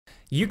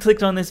You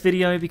clicked on this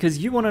video because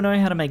you want to know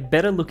how to make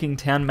better looking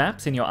town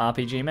maps in your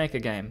RPG Maker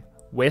game.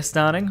 We're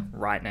starting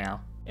right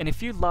now. And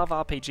if you love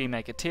RPG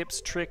Maker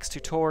tips, tricks,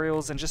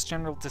 tutorials, and just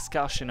general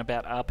discussion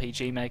about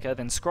RPG Maker,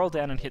 then scroll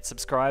down and hit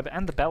subscribe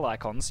and the bell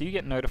icon so you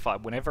get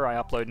notified whenever I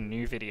upload a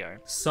new video.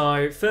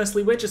 So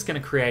firstly, we're just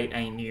going to create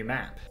a new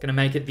map. Going to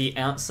make it the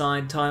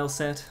outside tile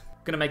set.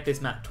 Going to make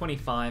this map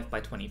 25 by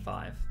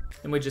 25.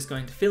 And we're just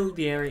going to fill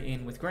the area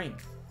in with green.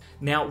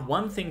 Now,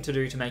 one thing to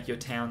do to make your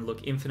town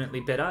look infinitely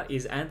better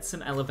is add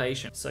some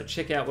elevation. So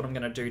check out what I'm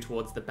going to do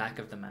towards the back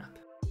of the map.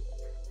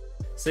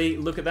 See,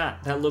 look at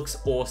that. That looks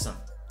awesome.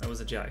 That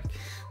was a joke.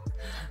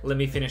 Let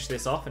me finish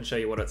this off and show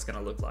you what it's going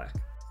to look like.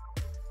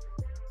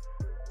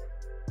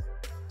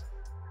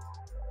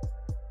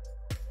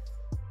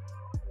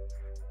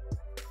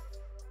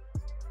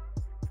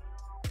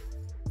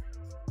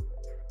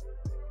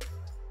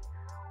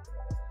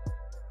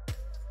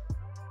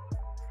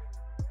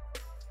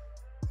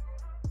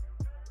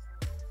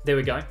 There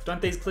we go.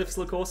 Don't these cliffs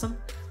look awesome?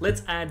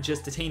 Let's add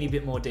just a teeny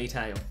bit more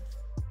detail.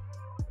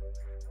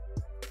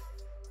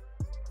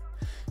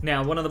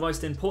 Now, one of the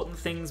most important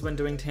things when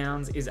doing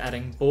towns is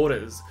adding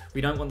borders.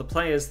 We don't want the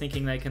players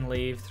thinking they can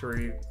leave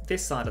through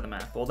this side of the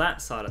map or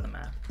that side of the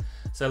map.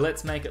 So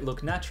let's make it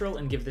look natural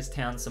and give this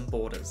town some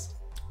borders.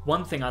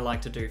 One thing I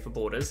like to do for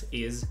borders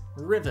is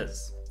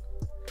rivers.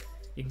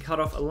 You can cut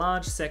off a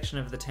large section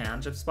of the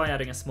town just by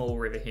adding a small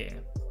river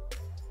here.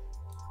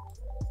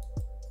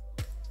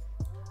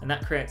 And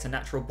that creates a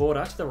natural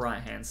border to the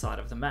right-hand side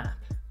of the map.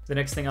 The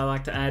next thing I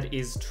like to add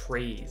is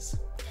trees.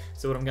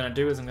 So what I'm going to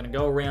do is I'm going to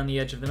go around the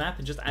edge of the map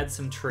and just add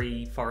some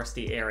tree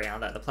foresty area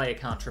that the player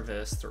can't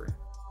traverse through.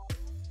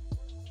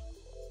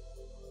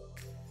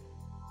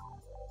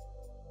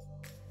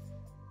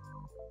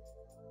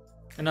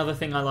 Another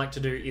thing I like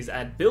to do is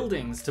add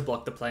buildings to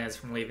block the players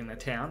from leaving the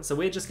town, so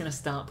we're just going to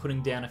start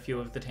putting down a few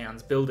of the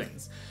town's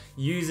buildings,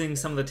 using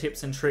some of the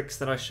tips and tricks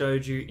that I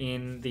showed you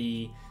in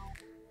the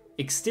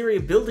exterior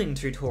building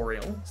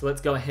tutorial, so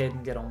let's go ahead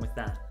and get on with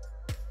that.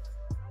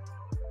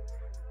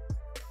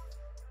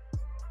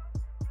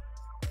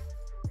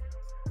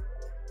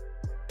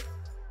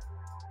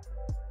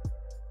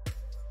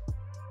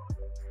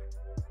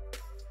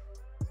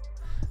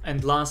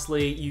 And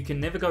lastly, you can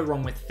never go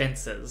wrong with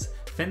fences.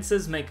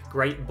 Fences make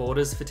great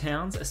borders for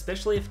towns,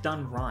 especially if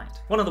done right.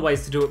 One of the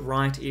ways to do it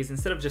right is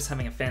instead of just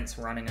having a fence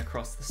running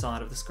across the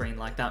side of the screen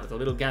like that with a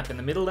little gap in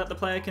the middle that the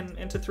player can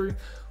enter through,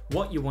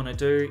 what you want to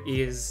do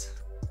is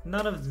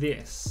none of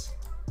this.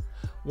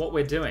 What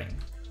we're doing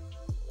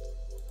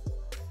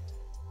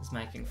is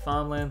making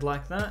farmland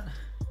like that,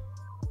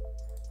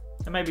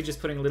 and maybe just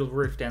putting a little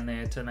roof down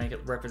there to make it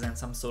represent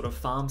some sort of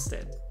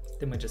farmstead.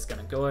 Then we're just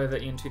going to go over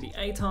into the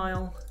A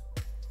tile,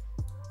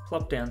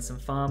 plop down some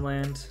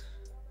farmland,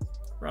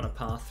 run a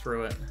path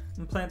through it,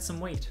 and plant some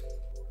wheat.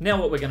 Now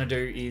what we're going to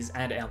do is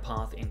add our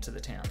path into the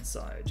town,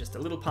 so just a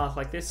little path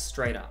like this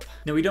straight up.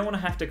 Now we don't want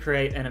to have to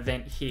create an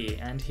event here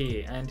and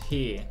here and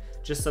here,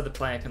 just so the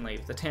player can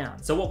leave the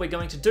town. So what we're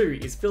going to do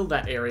is fill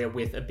that area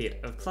with a bit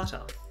of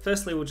clutter.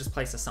 Firstly, we'll just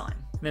place a sign.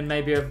 Then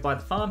maybe over by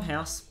the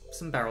farmhouse,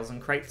 some barrels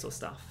and crates or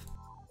stuff.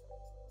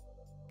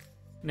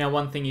 Now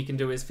one thing you can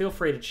do is feel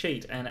free to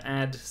cheat and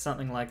add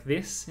something like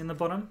this in the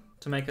bottom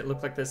to make it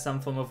look like there's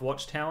some form of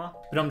watchtower,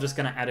 but I'm just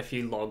going to add a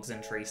few logs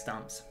and tree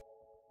stumps.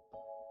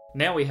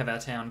 Now we have our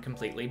town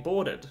completely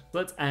bordered.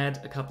 Let's add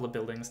a couple of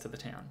buildings to the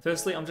town.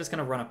 Firstly, I'm just going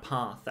to run a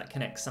path that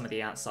connects some of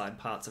the outside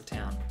parts of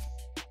town.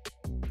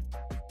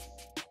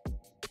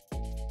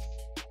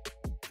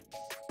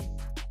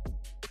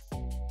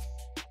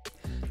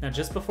 Now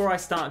just before I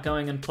start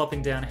going and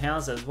plopping down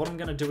houses, what I'm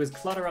going to do is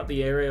clutter up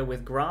the area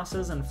with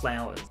grasses and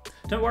flowers.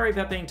 Don't worry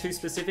about being too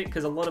specific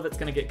because a lot of it's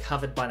going to get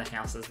covered by the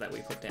houses that we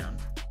put down.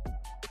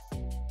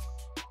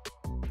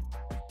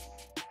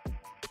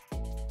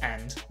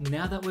 And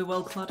now that we're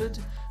well cluttered,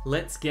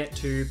 let's get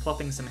to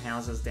plopping some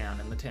houses down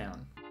in the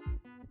town.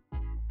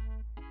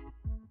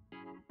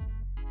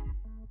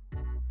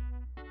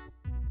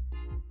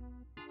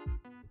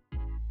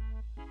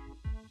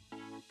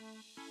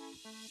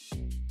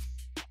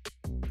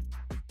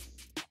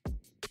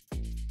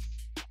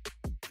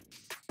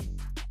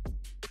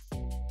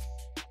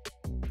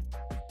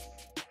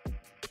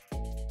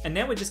 And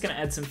now we're just going to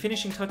add some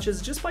finishing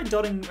touches just by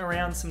dotting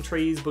around some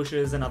trees,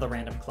 bushes, and other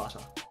random clutter.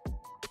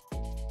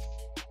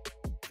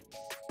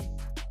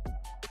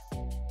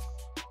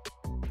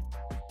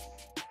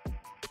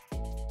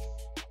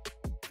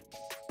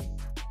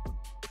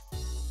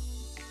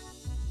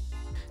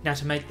 Now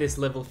to make this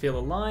level feel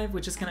alive, we're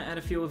just going to add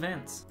a few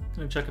events.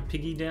 Going to chuck a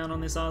piggy down on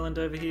this island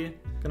over here.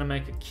 Going to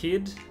make a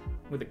kid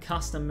with a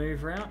custom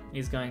move route.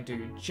 He's going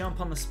to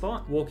jump on the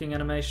spot, walking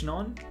animation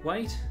on,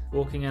 wait,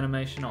 walking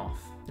animation off.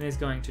 Then he's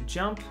going to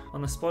jump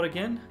on the spot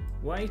again,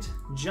 wait,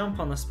 jump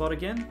on the spot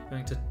again.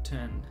 Going to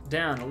turn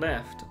down,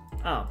 left,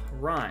 up,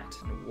 right,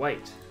 and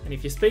wait. And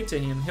if you speak to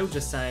him, he'll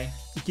just say,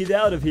 "Get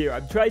out of here,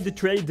 I'm trying to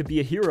train to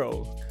be a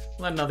hero."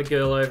 Let another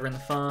girl over in the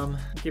farm,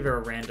 give her a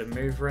random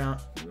move route,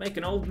 make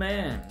an old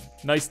man.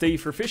 Nice day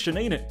for fishing,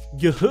 ain't it?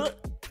 Yeah.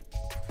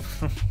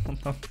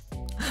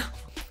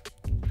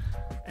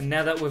 And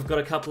now that we've got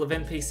a couple of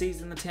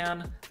NPCs in the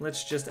town,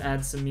 let's just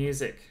add some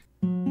music.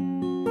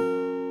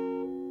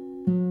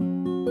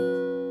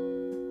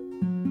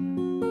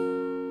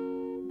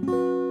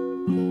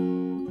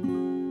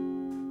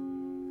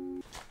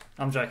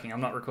 I'm joking, I'm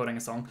not recording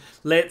a song.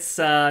 Let's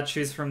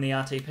choose from the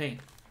RTP.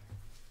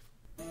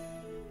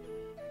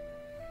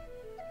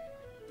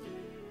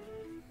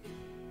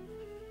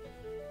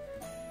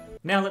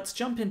 Now let's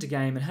jump into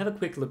game and have a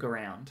quick look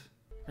around.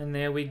 And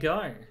there we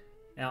go.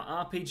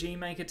 Our RPG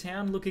Maker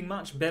town looking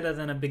much better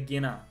than a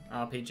beginner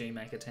RPG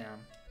Maker town.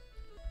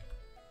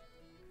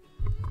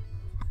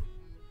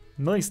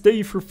 Nice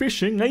day for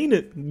fishing, ain't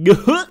it?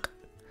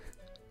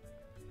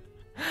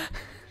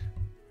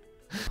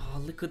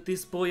 Oh, look at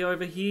this boy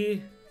over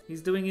here.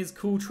 He's doing his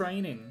cool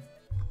training.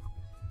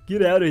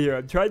 Get out of here,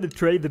 I'm trying to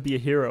train to be a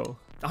hero.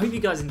 I hope you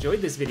guys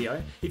enjoyed this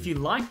video. If you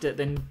liked it,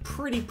 then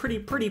pretty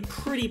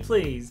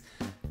please,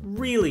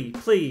 really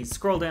please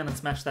scroll down and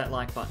smash that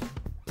like button.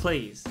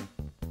 Please.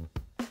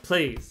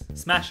 Please,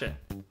 smash it.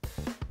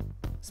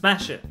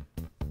 Smash it.